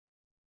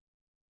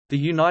The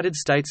United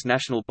States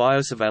National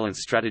Biosurveillance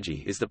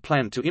Strategy is the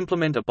plan to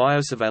implement a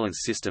biosurveillance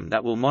system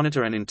that will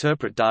monitor and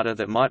interpret data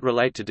that might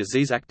relate to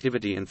disease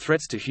activity and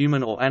threats to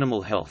human or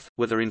animal health,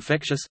 whether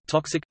infectious,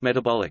 toxic,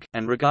 metabolic,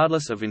 and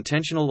regardless of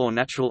intentional or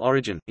natural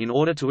origin, in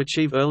order to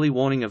achieve early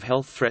warning of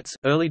health threats,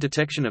 early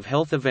detection of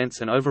health events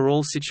and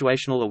overall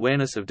situational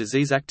awareness of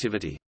disease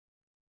activity.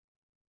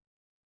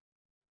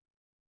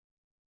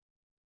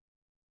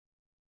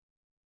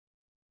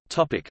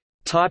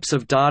 Types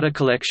of data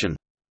collection.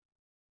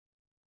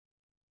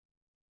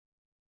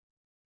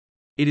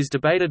 It is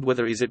debated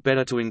whether is it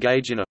better to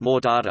engage in a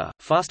more data,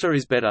 faster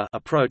is better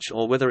approach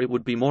or whether it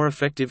would be more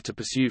effective to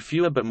pursue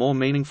fewer but more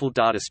meaningful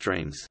data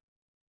streams.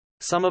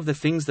 Some of the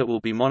things that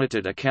will be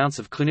monitored are counts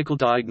of clinical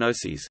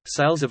diagnoses,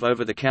 sales of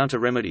over-the-counter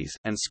remedies,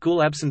 and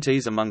school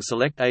absentees among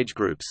select age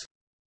groups.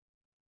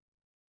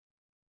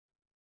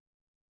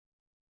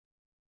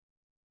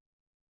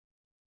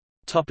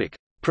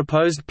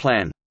 Proposed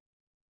plan.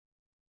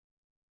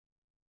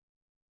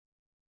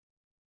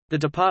 The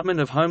Department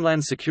of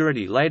Homeland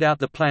Security laid out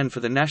the plan for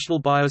the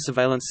National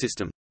Biosurveillance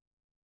System.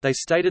 They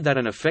stated that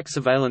an effect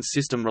surveillance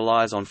system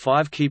relies on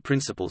 5 key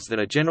principles that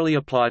are generally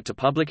applied to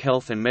public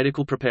health and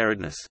medical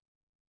preparedness.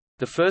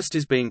 The first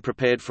is being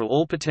prepared for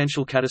all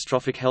potential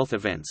catastrophic health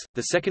events,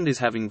 the second is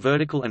having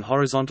vertical and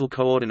horizontal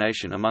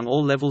coordination among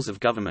all levels of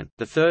government,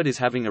 the third is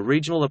having a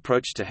regional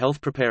approach to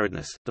health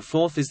preparedness, the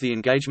fourth is the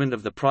engagement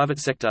of the private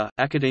sector,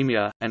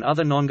 academia, and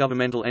other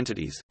non-governmental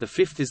entities, the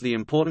fifth is the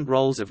important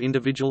roles of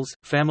individuals,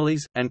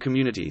 families, and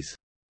communities.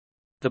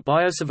 The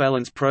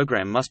biosurveillance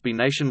program must be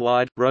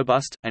nationwide,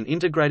 robust, and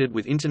integrated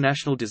with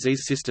international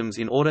disease systems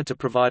in order to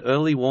provide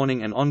early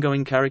warning and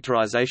ongoing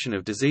characterization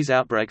of disease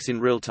outbreaks in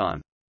real time.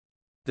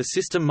 The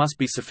system must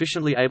be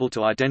sufficiently able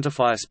to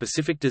identify a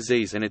specific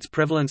disease and its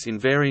prevalence in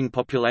varying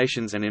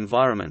populations and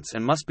environments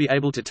and must be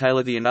able to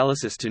tailor the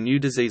analysis to new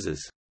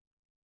diseases.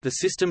 The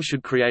system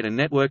should create a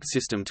networked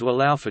system to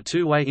allow for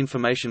two-way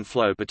information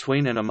flow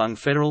between and among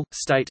federal,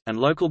 state, and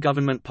local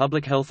government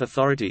public health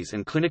authorities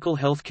and clinical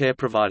health care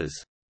providers.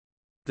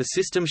 The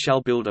system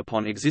shall build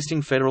upon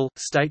existing federal,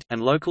 state,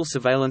 and local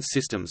surveillance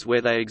systems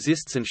where they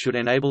exist and should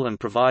enable and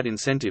provide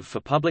incentive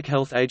for public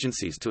health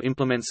agencies to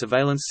implement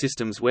surveillance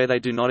systems where they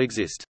do not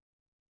exist.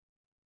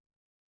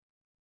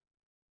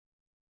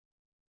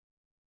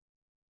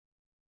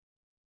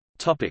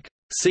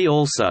 See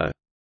also: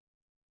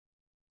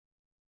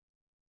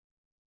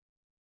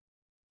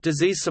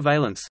 Disease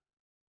surveillance,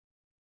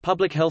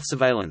 Public health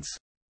surveillance.